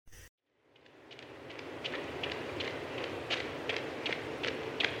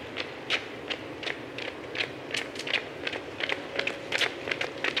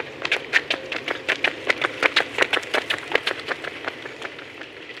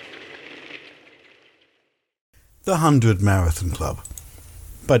The 100 Marathon Club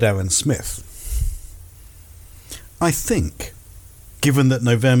by Darren Smith. I think, given that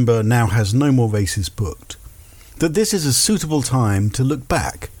November now has no more races booked, that this is a suitable time to look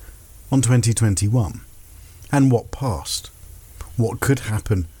back on 2021 and what passed, what could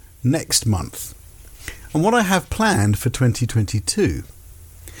happen next month, and what I have planned for 2022,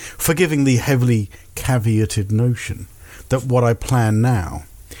 forgiving the heavily caveated notion that what I plan now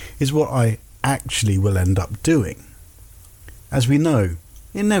is what I actually will end up doing. As we know,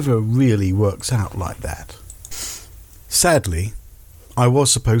 it never really works out like that. Sadly, I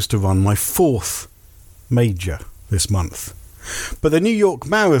was supposed to run my 4th major this month, but the New York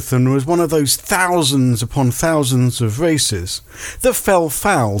Marathon was one of those thousands upon thousands of races that fell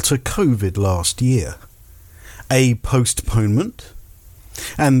foul to COVID last year. A postponement,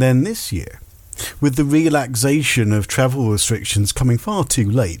 and then this year, with the relaxation of travel restrictions coming far too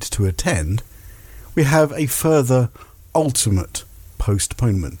late to attend, we have a further ultimate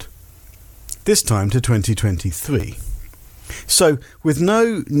postponement, this time to 2023. So, with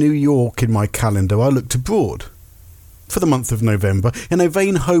no New York in my calendar, I looked abroad for the month of November in a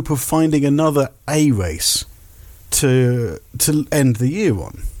vain hope of finding another A race to end the year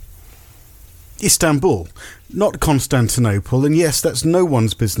on. Istanbul, not Constantinople, and yes, that's no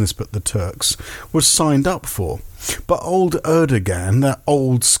one's business but the Turks, was signed up for. But old Erdogan, that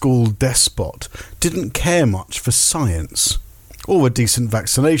old-school despot, didn't care much for science or a decent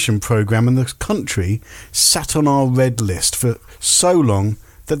vaccination programme, and the country sat on our red list for so long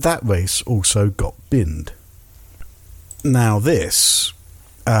that race also got binned. Now this,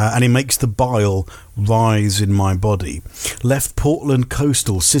 and it makes the bile rise in my body, left Portland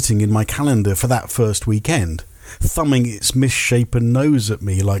Coastal sitting in my calendar for that first weekend, thumbing its misshapen nose at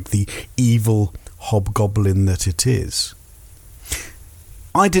me like the evil hobgoblin that it is.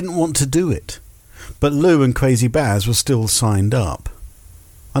 I didn't want to do it, but Lou and Crazy Baz were still signed up.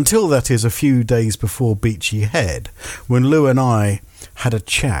 Until, that is, a few days before Beachy Head, when Lou and I had a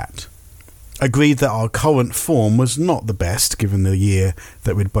chat, agreed that our current form was not the best given the year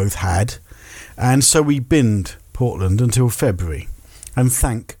that we'd both had, and so we binned Portland until February, and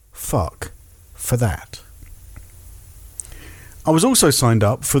thank fuck for that. I was also signed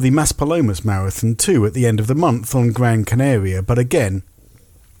up for the Maspalomas Marathon too at the end of the month on Gran Canaria, but again,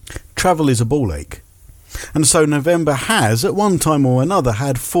 travel is a ball ache. And so November has, at one time or another,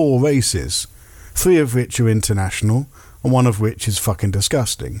 had 4 races, 3 of which are international, and 1 of which is fucking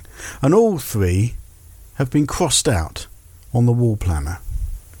disgusting. And all 3 have been crossed out on the wall planner.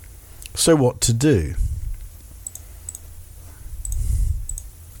 So what to do?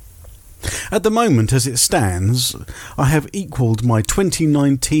 At the moment, as it stands, I have equalled my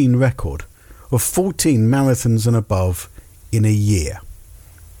 2019 record of 14 marathons and above in a year.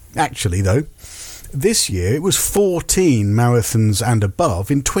 Actually, though, this year it was 14 marathons and above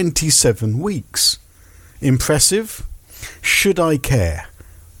in 27 weeks. Impressive? Should I care?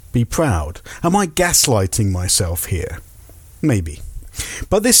 Be proud? Am I gaslighting myself here? Maybe.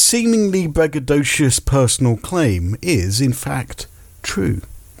 But this seemingly braggadocious personal claim is, in fact, true.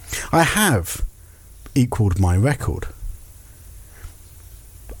 I have equalled my record.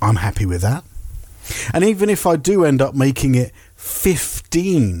 I'm happy with that. And even if I do end up making it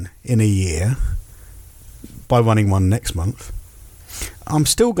 15 in a year by running one next month, I'm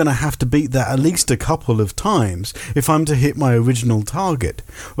still going to have to beat that at least a couple of times if I'm to hit my original target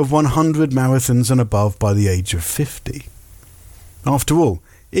of 100 marathons and above by the age of 50. After all,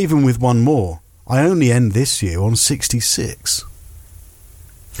 even with one more, I only end this year on 66.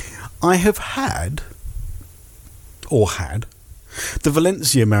 I have had the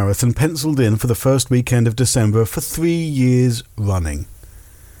Valencia Marathon penciled in for the first weekend of December for 3 years running.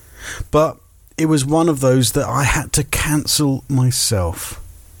 But it was one of those that I had to cancel myself.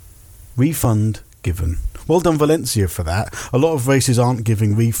 Refund given. Well done, Valencia, for that. A lot of races aren't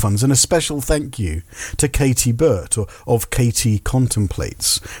giving refunds, and a special thank you to Katie Burt of Katie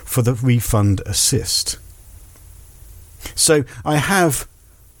Contemplates for the refund assist. So I have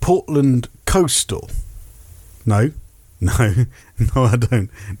Portland Coastal. No, I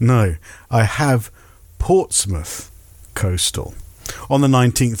don't. No, I have Portsmouth Coastal on the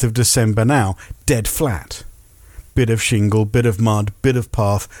 19th of December now, dead flat. Bit of shingle, bit of mud, bit of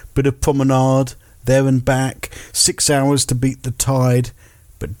path, bit of promenade, there and back, 6 hours to beat the tide,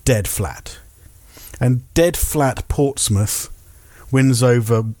 but dead flat. And dead flat Portsmouth wins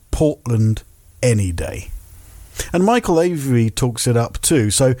over Portland any day. And Michael Avery talks it up too,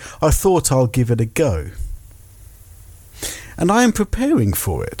 so I thought I'll give it a go. And I am preparing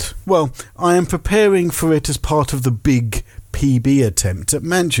for it. Well, I am preparing for it as part of the big PB attempt at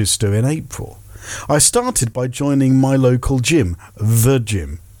Manchester in April. I started by joining my local gym, the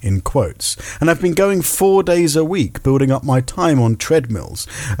gym, in quotes, and I've been going 4 days a week, building up my time on treadmills,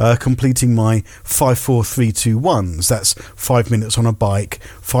 completing my 5-4-3-2-1s. That's 5 minutes on a bike,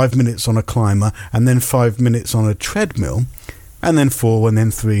 5 minutes on a climber, and then 5 minutes on a treadmill, and then 4, and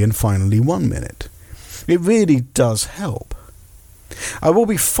then 3, and finally 1 minute. It really does help. I will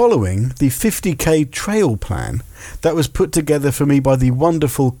be following the 50k trail plan that was put together for me by the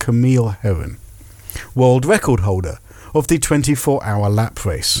wonderful Camille Heron, world record holder of the 24-hour lap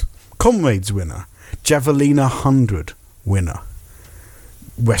race, Comrades winner, Javelina 100 winner,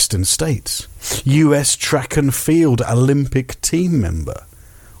 Western States, US track and field Olympic team member.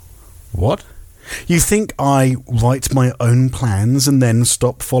 What? You think I write my own plans and then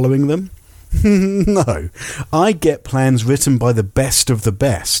stop following them? No, I get plans written by the best of the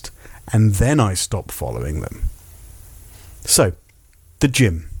best, and then I stop following them. So, the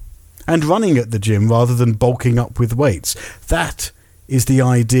gym. And running at the gym rather than bulking up with weights. That is the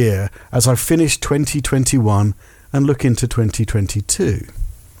idea as I finish 2021 and look into 2022.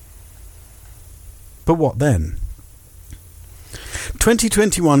 But what then?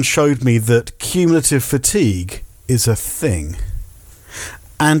 2021 showed me that cumulative fatigue is a thing.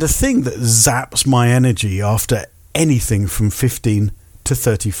 And a thing that zaps my energy after anything from 15 to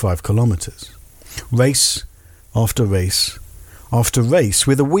 35 kilometres. Race after race after race,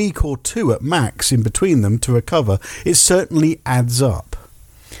 with a week or two at max in between them to recover, it certainly adds up.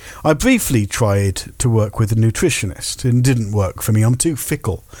 I briefly tried to work with a nutritionist. It didn't work for me. I'm too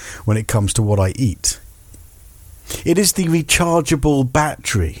fickle when it comes to what I eat. It is the rechargeable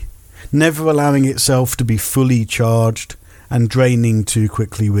battery, never allowing itself to be fully charged and draining too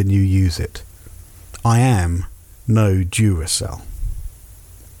quickly when you use it. I am no Duracell.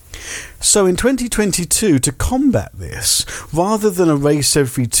 So in 2022, to combat this, rather than a race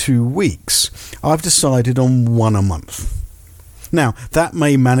every 2 weeks, I've decided on one a month. Now, that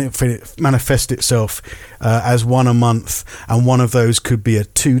may manifest itself as one a month, and one of those could be a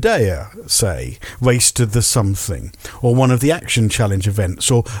 2-dayer, say, Race to the Something, or one of the Action Challenge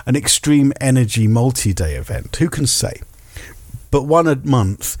events, or an Extreme Energy multi-day event. Who can say? But one a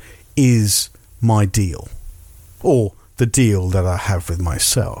month is my deal, or the deal that I have with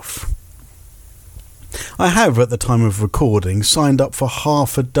myself. I have, at the time of recording, signed up for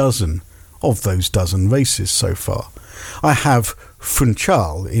half a dozen of those dozen races so far. I have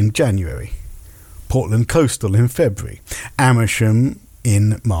Funchal in January, Portland Coastal in February, Amersham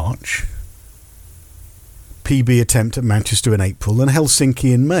in March, PB attempt at Manchester in April, and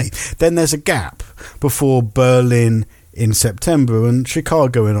Helsinki in May. Then there's a gap before Berlin in September and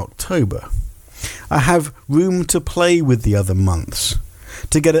Chicago in October. I have room to play with the other months,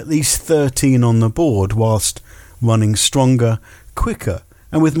 to get at least 13 on the board whilst running stronger, quicker,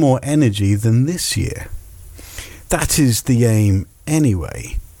 and with more energy than this year. That is the aim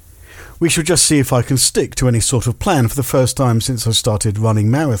anyway. We shall just see if I can stick to any sort of plan for the first time since I started running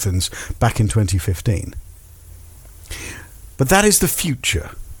marathons back in 2015. But that is the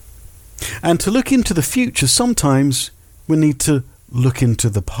future. And to look into the future, sometimes we need to look into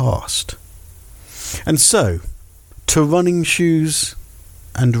the past. And so, to running shoes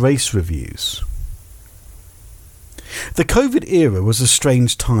and race reviews. The COVID era was a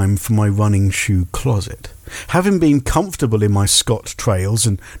strange time for my running shoe closet. Having been comfortable in my Scott Trails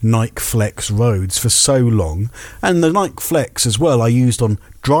and Nike Flex roads for so long, and the Nike Flex as well I used on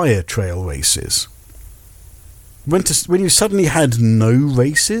drier trail races. When you suddenly had no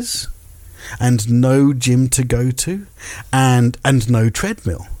races, and no gym to go to, and no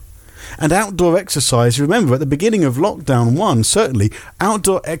treadmill. And outdoor exercise, remember, at the beginning of lockdown 1, certainly,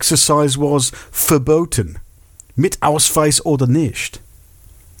 outdoor exercise was verboten. Mit Ausweis oder nicht.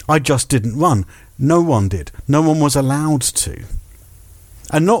 I just didn't run. No one did. No one was allowed to.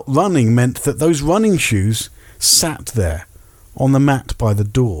 And not running meant that those running shoes sat there on the mat by the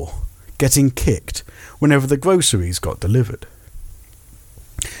door, getting kicked whenever the groceries got delivered.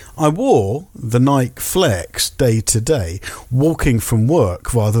 I wore the Nike Flex day to day, walking from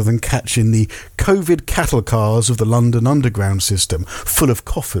work rather than catching the COVID cattle cars of the London Underground system, full of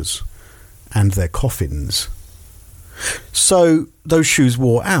coffers and their coffins. So those shoes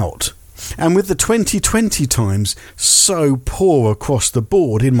wore out, and with the 2020 times so poor across the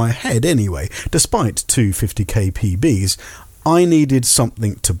board in my head anyway, despite 250k PBs, I needed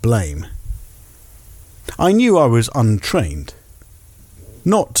something to blame. I knew I was untrained.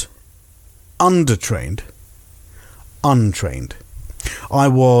 Not undertrained, untrained. I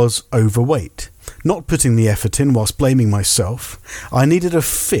was overweight, not putting the effort in whilst blaming myself. I needed a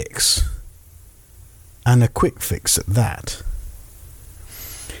fix, and a quick fix at that.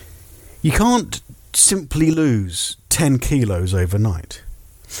 You can't simply lose 10 kilos overnight.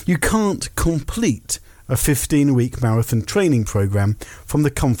 You can't complete a 15-week marathon training program from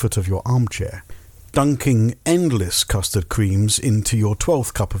the comfort of your armchair, dunking endless custard creams into your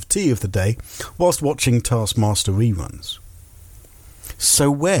 12th cup of tea of the day whilst watching Taskmaster reruns.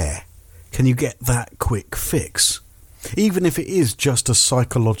 So where can you get that quick fix, even if it is just a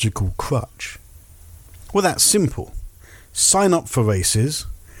psychological crutch? Well, that's simple. Sign up for races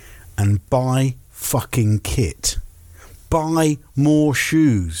and buy fucking kit. Buy more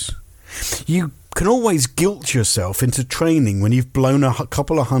shoes. You can always guilt yourself into training when you've blown a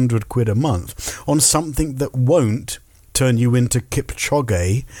couple of £100 a month on something that won't turn you into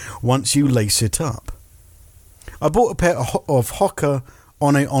Kipchoge once you lace it up. I bought a pair of Hoka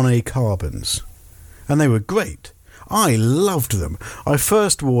One Carbons, and they were great. I loved them. I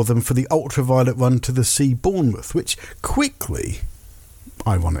first wore them for the ultraviolet run to the sea Bournemouth, which quickly,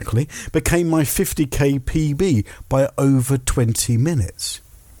 ironically, became my 50k PB by over 20 minutes.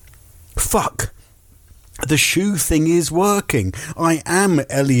 Fuck. The shoe thing is working. I am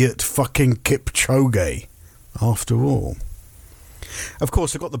Elliot fucking Kipchoge, after all. Of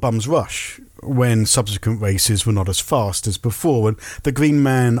course, I got the bum's rush when subsequent races were not as fast as before, and the Green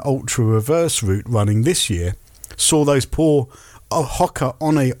Man Ultra Reverse route running this year saw those poor Hoka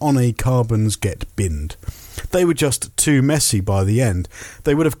One Carbons get binned. They were just too messy by the end.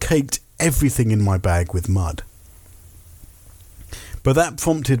 They would have caked everything in my bag with mud. But that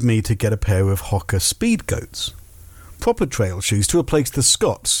prompted me to get a pair of Hoka Speed Goats, proper trail shoes to replace the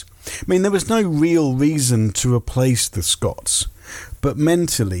Scots. I mean, there was no real reason to replace the Scots, but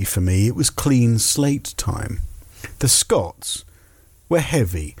mentally for me it was clean slate time. The Scots were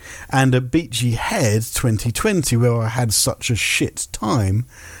heavy, and at Beachy Head 2020, where I had such a shit time,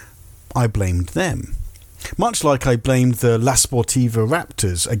 I blamed them. Much like I blamed the La Sportiva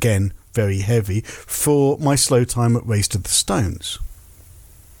Raptors, again very heavy, for my slow time at Race to the Stones.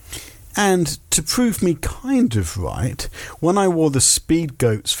 And to prove me kind of right, when I wore the Speed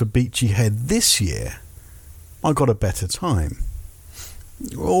Goats for Beachy Head this year, I got a better time,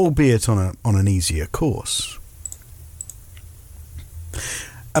 albeit on an easier course.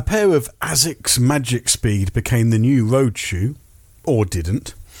 A pair of Asics Magic Speed became the new road shoe, or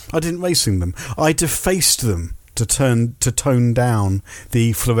didn't. I didn't race in them. I defaced them to tone down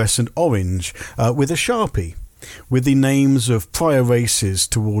the fluorescent orange with a Sharpie, with the names of prior races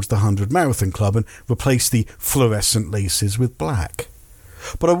towards the 100 Marathon Club, and replaced the fluorescent laces with black.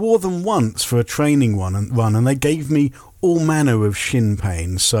 But I wore them once for a training run, and they gave me all manner of shin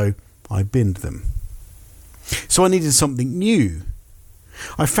pain, so I binned them. So I needed something new.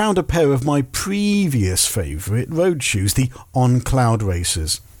 I found a pair of my previous favourite road shoes, the On Cloud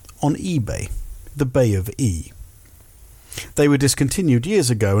Racers, on eBay, the Bay of E. They were discontinued years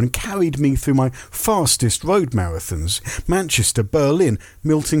ago and carried me through my fastest road marathons: Manchester, Berlin,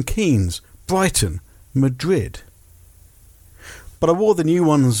 Milton Keynes, Brighton, Madrid. But I wore the new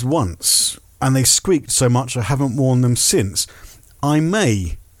ones once, and they squeaked so much I haven't worn them since. I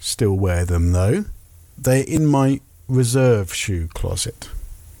may still wear them though. They're in my reserve shoe closet.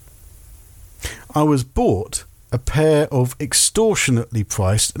 I was bought a pair of extortionately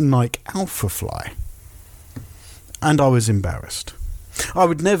priced Nike Alpha Fly, and I was embarrassed. I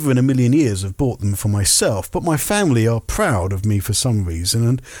would never in a million years have bought them for myself, but my family are proud of me for some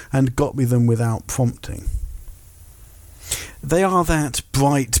reason and got me them without prompting. They are that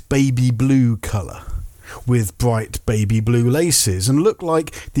bright baby blue colour, with bright baby blue laces, and look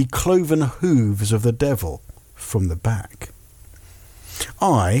like the cloven hooves of the devil from the back.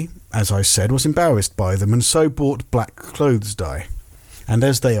 I, as I said, was embarrassed by them, and so bought black clothes dye, and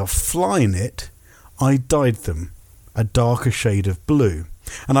as they are Flyknit, I dyed them a darker shade of blue,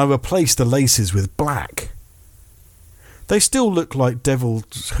 and I replaced the laces with black. They still look like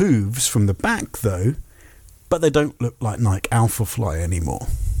devil's hooves from the back though, but they don't look like Nike Alpha Fly anymore.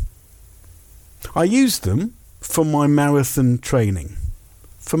 I used them for my marathon training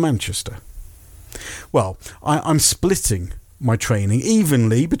for Manchester. Well, I'm splitting my training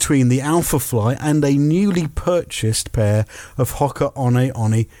evenly between the Alpha Fly and a newly purchased pair of Hoka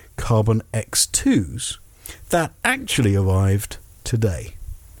One Carbon X2s that actually arrived today.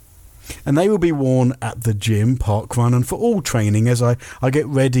 And they will be worn at the gym, park run, and for all training as I get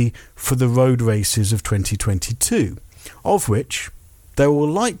ready for the road races of 2022, of which there will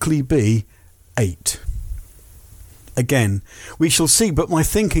likely be 8. Again, we shall see, but my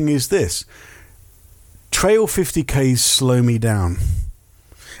thinking is this: trail 50Ks slow me down,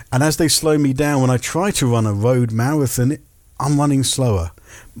 and as they slow me down, when I try to run a road marathon, I'm running slower.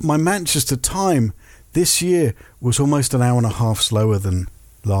 My Manchester time this year was almost an hour and a half slower than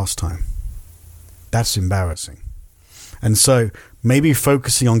last time. That's embarrassing. And so maybe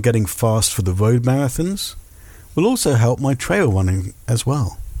focusing on getting fast for the road marathons will also help my trail running as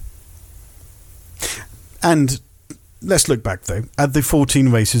well. And let's look back though at the 14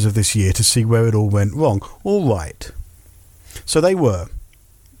 races of this year to see where it all went wrong. All right. So they were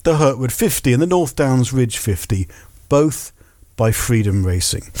the Hurtwood 50 and the North Downs Ridge 50, both by Freedom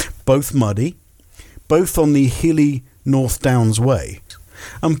Racing. Both muddy, both on the hilly North Downs Way,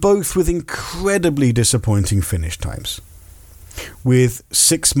 and both with incredibly disappointing finish times. With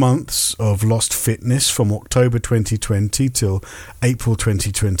 6 months of lost fitness from October 2020 till April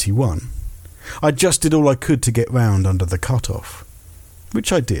 2021, I just did all I could to get round under the cut-off,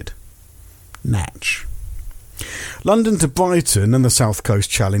 which I did. Natch. London to Brighton and the South Coast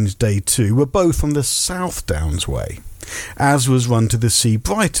Challenge Day 2 were both on the South Downs Way, as was Run to the Sea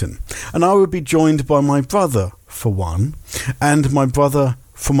Brighton, and I would be joined by my brother for one, and my brother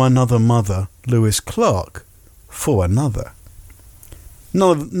from another mother, Lewis Clark, for another.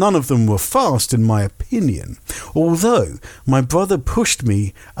 None of them were fast in my opinion, although my brother pushed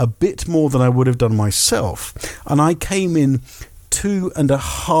me a bit more than I would have done myself, and I came in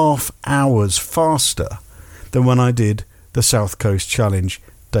 2.5 hours faster than when I did the South Coast Challenge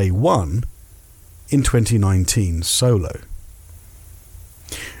Day 1 in 2019 solo.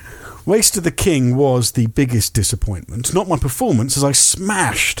 Race to the King was the biggest disappointment, not my performance, as I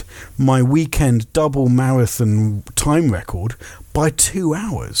smashed my weekend double marathon time record by 2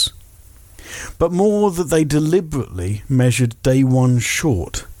 hours, but more that they deliberately measured Day 1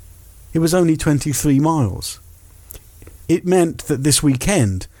 short. It was only 23 miles. It meant that this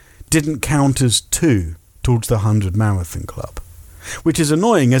weekend didn't count as 2 towards the 100 Marathon Club, which is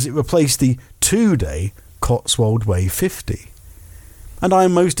annoying as it replaced the 2-day Cotswold Way 50. And I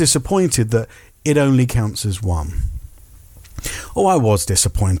am most disappointed that it only counts as 1. Oh, I was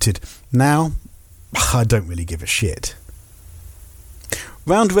disappointed. Now, I don't really give a shit.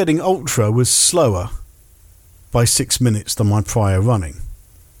 Round Reading Ultra was slower by 6 minutes than my prior running,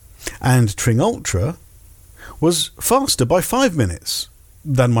 and Tring Ultra was faster by 5 minutes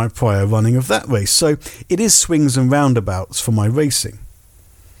than my prior running of that race, so it is swings and roundabouts for my racing.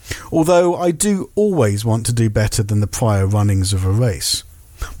 Although I do always want to do better than the prior runnings of a race,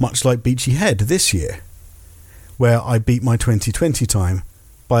 much like Beachy Head this year, where I beat my 2020 time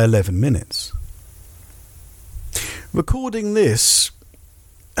by 11 minutes. Recording this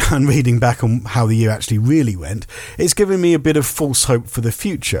and reading back on how the year actually really went, it's given me a bit of false hope for the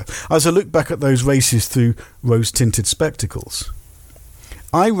future as I look back at those races through rose-tinted spectacles.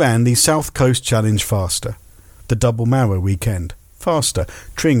 I ran the South Coast Challenge faster, the Double Marrow weekend faster,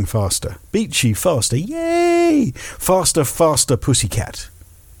 Tring faster, Beachy faster, yay! Faster, faster Pussycat.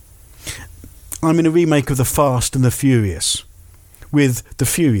 I'm in a remake of The Fast and the Furious, with the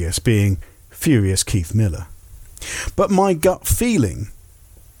Furious being Furious Keith Miller. But my gut feeling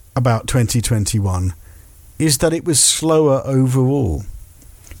about 2021 is that it was slower overall.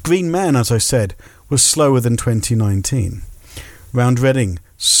 Green Man, as I said, was slower than 2019. Round Reading,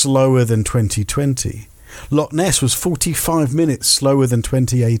 slower than 2020. Loch Ness was 45 minutes slower than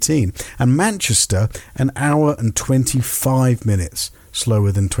 2018, and Manchester an hour and 25 minutes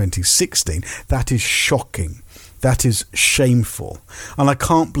slower than 2016. That is shocking. That is shameful, and I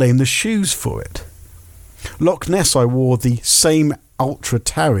can't blame the shoes for it. Loch Ness I wore the same Ultra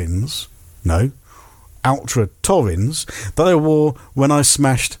Torrens that I wore when I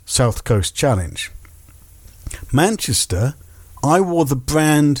smashed South Coast Challenge. Manchester I wore the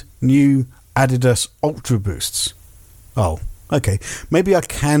brand new Adidas Ultra Boosts. Oh, okay, maybe I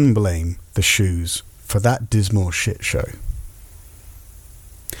can blame the shoes for that dismal shit show.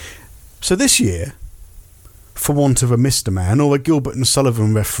 So this year, for want of a Mr. Man or a Gilbert and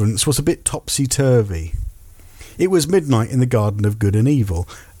Sullivan reference, was a bit topsy-turvy. It was midnight in the Garden of Good and Evil,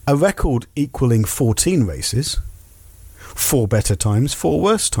 a record equalling 14 races, 4 better times, 4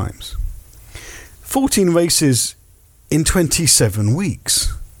 worse times. 14 races in 27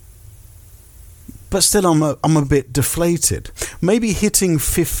 weeks. But still, I'm a bit deflated. Maybe hitting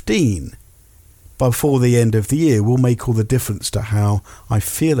 15 before the end of the year will make all the difference to how I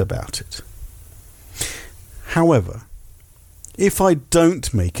feel about it. However, if I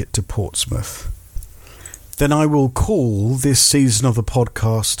don't make it to Portsmouth, then I will call this season of the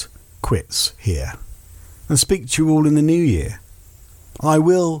podcast quits here and speak to you all in the new year. I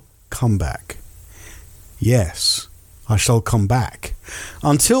will come back. Yes, I shall come back.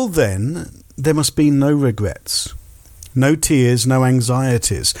 Until then, there must be no regrets, no tears, no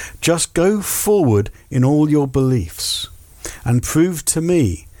anxieties. Just go forward in all your beliefs and prove to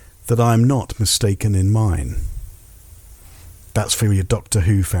me that I am not mistaken in mine. That's for your Doctor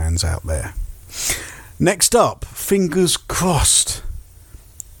Who fans out there. Next up, fingers crossed,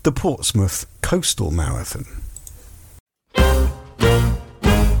 the Portsmouth Coastal Marathon.